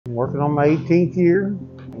working on my 18th year.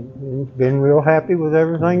 Been real happy with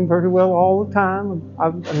everything pretty well all the time.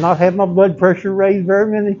 I've not had my blood pressure raised very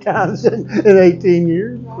many times in 18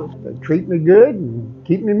 years. They treat me good and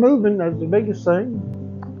keep me moving. That's the biggest thing.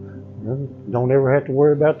 Don't ever have to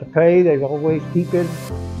worry about the pay. They always keep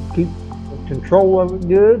control of it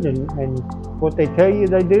good, and what they tell you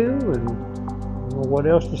they do, and you know what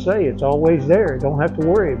else to say. It's always there. Don't have to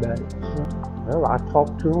worry about it. Well, I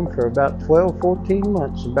talked to them for about 12, 14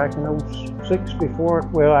 months back in 06 before,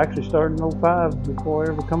 well, I actually started in 05 before I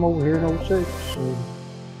ever come over here in 06. And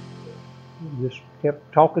just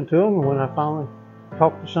kept talking to them, and when I finally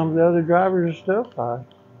talked to some of the other drivers and stuff, I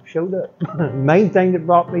showed up. The main thing that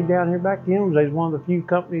brought me down here back to him was they was one of the few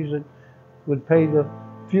companies that would pay the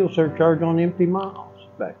fuel surcharge on empty miles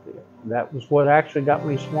back there. That was what actually got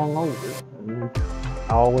me swung over. And then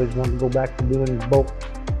I always wanted to go back to doing bulk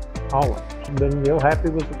hauling. I've been real happy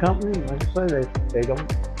with the company. Like I say, they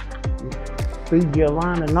don't feed you a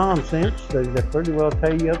line of nonsense. They pretty well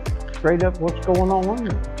tell you straight up what's going on.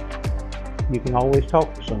 You can always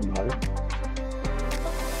talk to somebody.